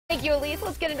Thank you, Elise.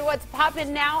 Let's get into what's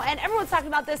poppin' now. And everyone's talking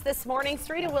about this morning.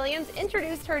 Serena Williams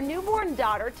introduced her newborn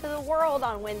daughter to the world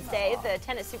on Wednesday. The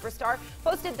tennis superstar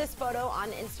posted this photo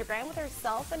on Instagram with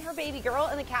herself and her baby girl.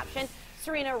 In the caption,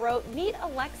 Serena wrote, "Meet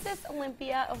Alexis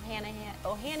Olympia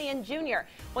Ohanian Jr."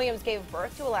 Williams gave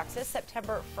birth to Alexis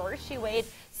September 1st. She weighed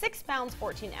 6 pounds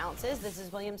 14 ounces. This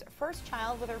is Williams' first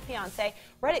child with her fiance,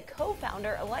 Reddit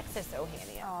co-founder Alexis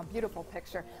Ohanian. Oh, beautiful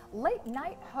picture. Late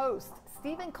night host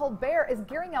Stephen Colbert is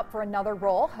gearing up for another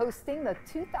role, hosting the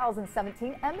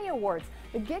 2017 Emmy Awards.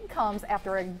 The gig comes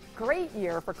after a great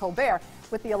year for Colbert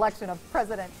with the election of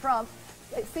President Trump.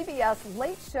 CBS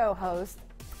Late Show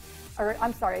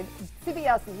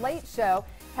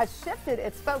has shifted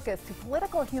its focus to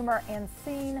political humor and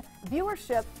seen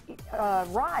viewership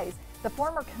rise. The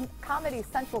former Comedy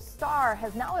Central star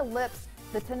has now eclipsed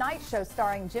The Tonight Show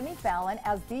starring Jimmy Fallon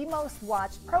as the most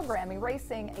watched program,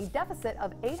 erasing a deficit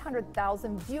of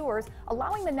 800,000 viewers,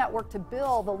 allowing the network to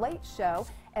bill The Late Show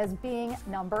as being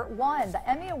 #1. The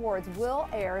Emmy Awards will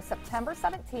air September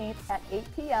 17th at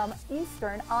 8 p.m.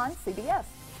 Eastern on CBS.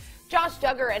 Josh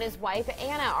Duggar and his wife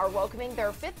Anna are welcoming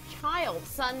their 5th child.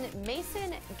 Son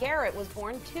Mason Garrett was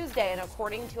born Tuesday, and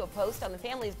according to a post on the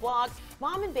family's blog,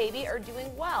 mom and baby are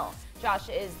doing well. Josh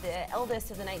is the eldest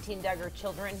of the 19 Duggar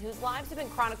children whose lives have been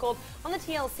chronicled on the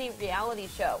TLC reality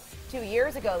show. 2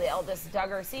 years ago, the eldest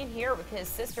Duggar, seen here with his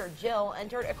sister Jill,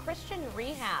 entered a Christian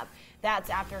rehab. That's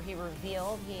after he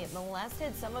revealed he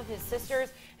molested some of his sisters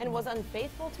and was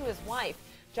unfaithful to his wife.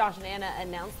 Josh and Anna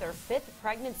announced their 5th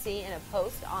pregnancy in a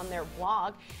post on their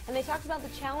blog, and they talked about the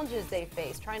challenges they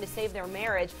faced trying to save their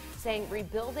marriage, saying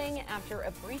rebuilding after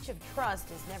a breach of trust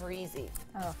is never easy.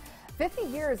 50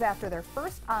 years after their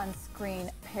first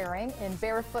on-screen pairing in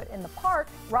Barefoot in the Park,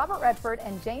 Robert Redford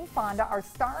and Jane Fonda are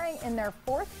starring in their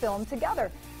 4th film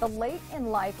together. The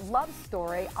late-in-life love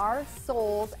story, Our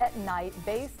Souls at Night,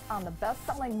 based on the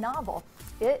best-selling novel.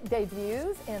 It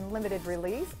debuts in limited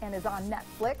release and is on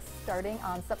Netflix starting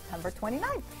on September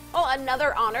 29th. Oh,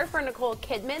 another honor for Nicole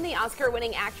Kidman. The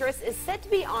Oscar-winning actress is set to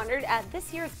be honored at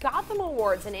this year's Gotham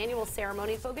Awards, an annual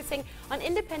ceremony focusing on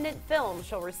independent films.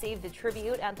 She'll receive the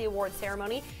tribute at the awards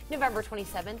ceremony November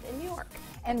 27th in New York.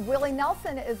 And Willie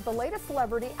Nelson is the latest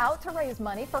celebrity out to raise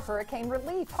money for hurricane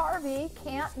relief. Harvey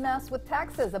Can't Mess with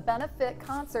Texas, a benefit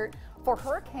concert for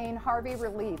Hurricane Harvey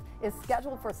relief, is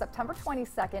scheduled for September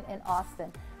 22nd in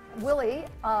Austin. Willie,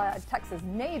 a Texas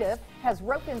native, has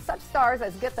roped in such stars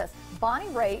as, get this, Bonnie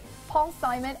Raitt, Paul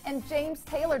Simon, and James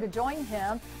Taylor to join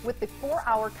him with the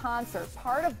 4-hour concert,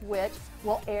 part of which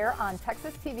will air on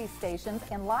Texas TV stations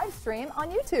and live stream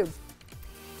on YouTube.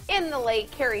 In the late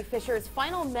Carrie Fisher's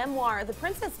final memoir, The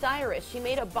Princess Diarist, she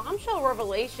made a bombshell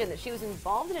revelation that she was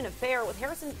involved in an affair with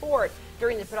Harrison Ford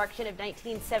during the production of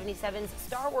 1977's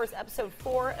Star Wars Episode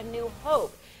 4, A New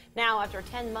Hope. Now, after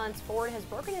 10 months, Ford has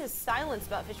broken his silence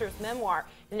about Fisher's memoir.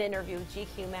 In an interview with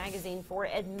GQ magazine, Ford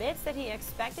admits that he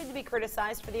expected to be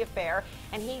criticized for the affair,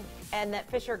 and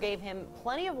that Fisher gave him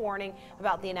plenty of warning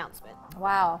about the announcement.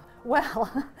 Wow.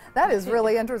 Well, that is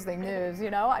really interesting news, you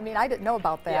know. I mean, I didn't know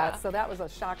about that, so that was a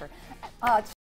shocker.